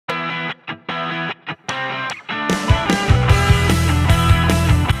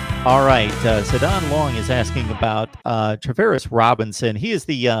All right. So Don Long is asking about Tavaris Robinson. He is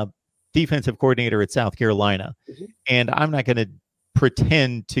the defensive coordinator at South Carolina. And I'm not going to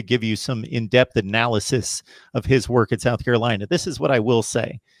pretend to give you some in-depth analysis of his work at South Carolina. This is what I will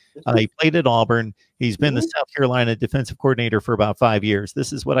say. He played at Auburn. He's been the South Carolina defensive coordinator for about 5 years.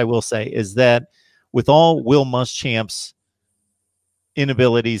 This is what I will say, is that with all Will Muschamp's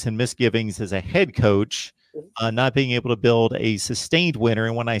inabilities and misgivings as a head coach, not being able to build a sustained winner.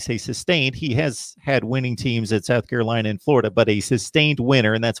 And when I say sustained, he has had winning teams at South Carolina and Florida, but a sustained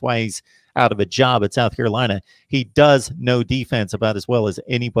winner. And that's why he's out of a job at South Carolina. He does know defense about as well as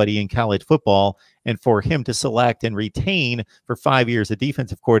anybody in college football. And for him to select and retain for 5 years a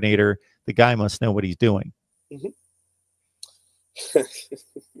defensive coordinator, the guy must know what he's doing.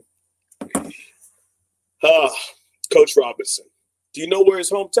 Coach Robinson, do you know where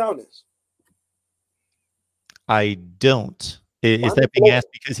his hometown is? I don't. Is that being asked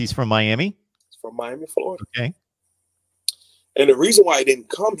because he's from Miami? He's from Miami, Florida. Okay. And the reason why he didn't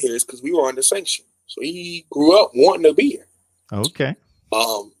come here is because we were under sanction. So he grew up wanting to be here. Okay.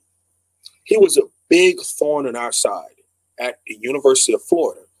 He was a big thorn in our side at the University of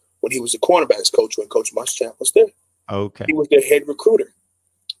Florida when he was the cornerbacks coach when Coach Muschamp was there. Okay. He was their head recruiter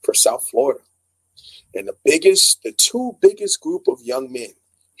for South Florida. And the two biggest group of young men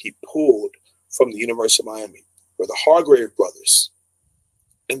he pulled from the University of Miami were the Hargrave brothers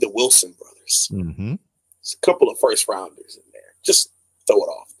and the Wilson brothers. It's a couple of first rounders in there. Just throw it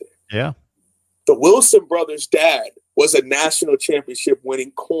off there. Yeah. The Wilson brothers' dad was a national championship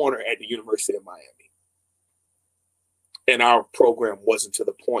winning corner at the University of Miami. And our program wasn't to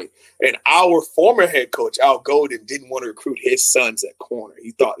the point. And our former head coach, Al Golden, didn't want to recruit his sons at corner.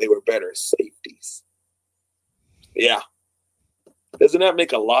 He thought they were better safeties. Yeah. Doesn't that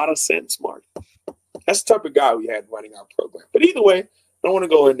make a lot of sense, Mark? That's the type of guy we had running our program. But either way, I don't want to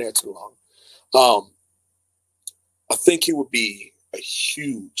go in there too long. I think he would be a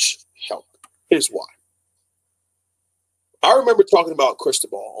huge help. Here's why. I remember talking about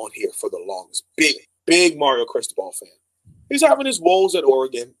Cristobal on here for the longest. Big Mario Cristobal fan. He's having his woes at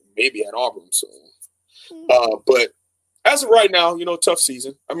Oregon, maybe at Auburn soon. But as of right now, tough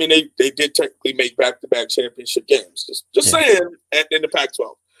season. I mean, they did technically make back-to-back championship games. Just saying, in the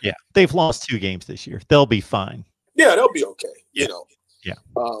Pac-12. Yeah, they've lost 2 games this year. They'll be fine. Yeah, they'll be okay. You know. Yeah.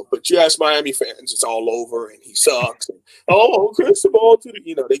 But you ask Miami fans, it's all over and he sucks. And, Cristobal to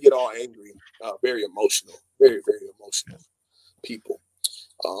the, they get all angry, very emotional, very, very emotional people.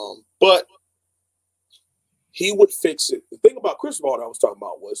 But he would fix it. The thing about Cristobal that I was talking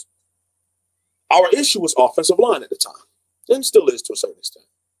about was our issue was offensive line at the time, and still is to a certain extent,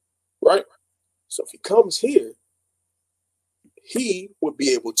 right? So if he comes here, he would be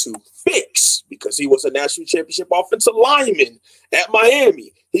able to fix, because he was a national championship offensive lineman at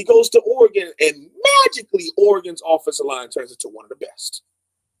Miami. He goes to Oregon, and magically Oregon's offensive line turns into one of the best.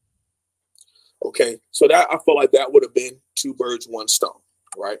 Okay, so that I feel like that would have been 2 birds, 1 stone,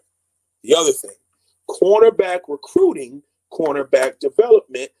 right? The other thing, cornerback recruiting, cornerback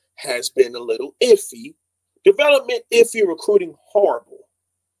development has been a little iffy. Development iffy, recruiting horrible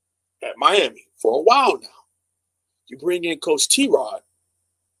at Miami for a while now. You bring in Coach T-Rod,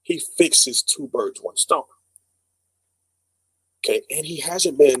 he fixes 2 birds, 1 stone. Okay, and he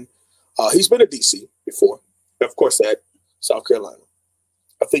hasn't been, he's been at DC before, of course, at South Carolina.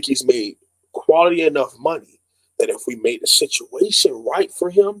 I think he's made quality enough money that if we made the situation right for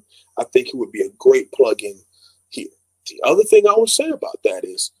him, I think he would be a great plug-in here. The other thing I would say about that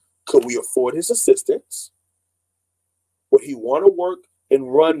is, could we afford his assistants? Would he want to work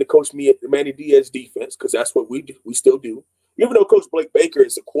and run the Coach Manny Diaz defense? Because that's what we do. We still do. Even though Coach Blake Baker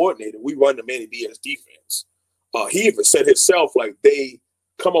is the coordinator, we run the Manny Diaz defense. He even said himself, like, they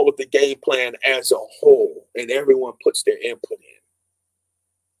come up with the game plan as a whole, and everyone puts their input in.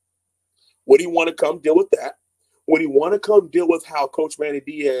 Would he want to come deal with that? Would he want to come deal with how Coach Manny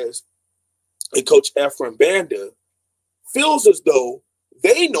Diaz and Coach Ephraim Banda feels as though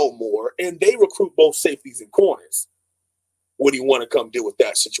they know more and they recruit both safeties and corners? Would he want to come deal with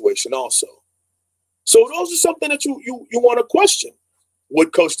that situation also? So those are something that you want to question.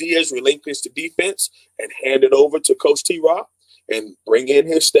 Would Coach Diaz relinquish the defense and hand it over to Coach T-Rock and bring in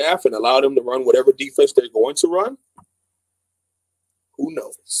his staff and allow them to run whatever defense they're going to run? Who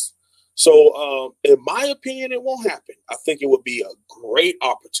knows? So in my opinion, it won't happen. I think it would be a great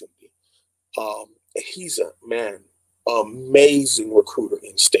opportunity. He's a amazing recruiter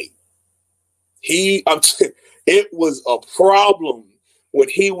in state. It was a problem when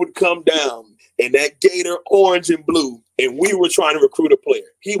he would come down and that gator orange and blue, and we were trying to recruit a player,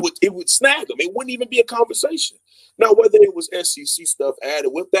 it would snag him. It wouldn't even be a conversation. Now, whether it was SEC stuff added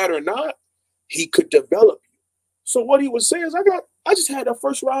with that or not, he could develop you. So what he would say is, I just had a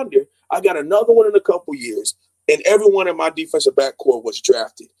first rounder. I got another one in a couple years, and everyone in my defensive backcourt was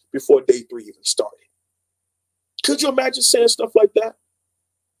drafted before day 3 even started. Could you imagine saying stuff like that?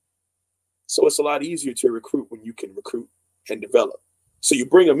 So it's a lot easier to recruit when you can recruit and develop. So you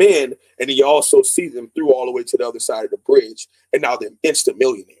bring them in, and then you also see them through all the way to the other side of the bridge, and now they're instant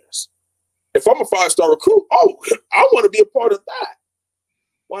millionaires. If I'm a 5-star recruit, I want to be a part of that.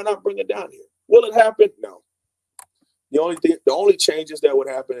 Why not bring it down here? Will it happen? No. The only changes that would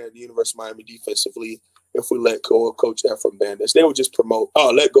happen at the University of Miami defensively, if we let go of Coach Ephraim Bandas, they would just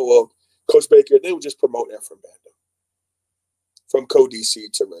let go of Coach Baker. They would just promote Ephraim Banda from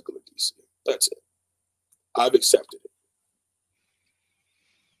co-DC to regular DC. That's it. I've accepted it.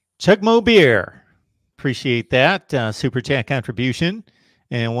 Chug Mo Beer. Appreciate that super chat contribution.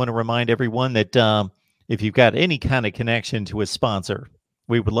 And I want to remind everyone that if you've got any kind of connection to a sponsor,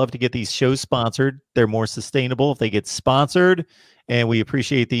 we would love to get these shows sponsored. They're more sustainable if they get sponsored, and we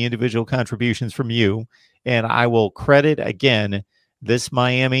appreciate the individual contributions from you. And I will credit, again, this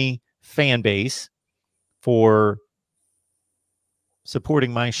Miami fan base for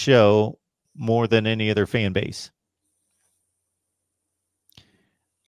supporting my show more than any other fan base.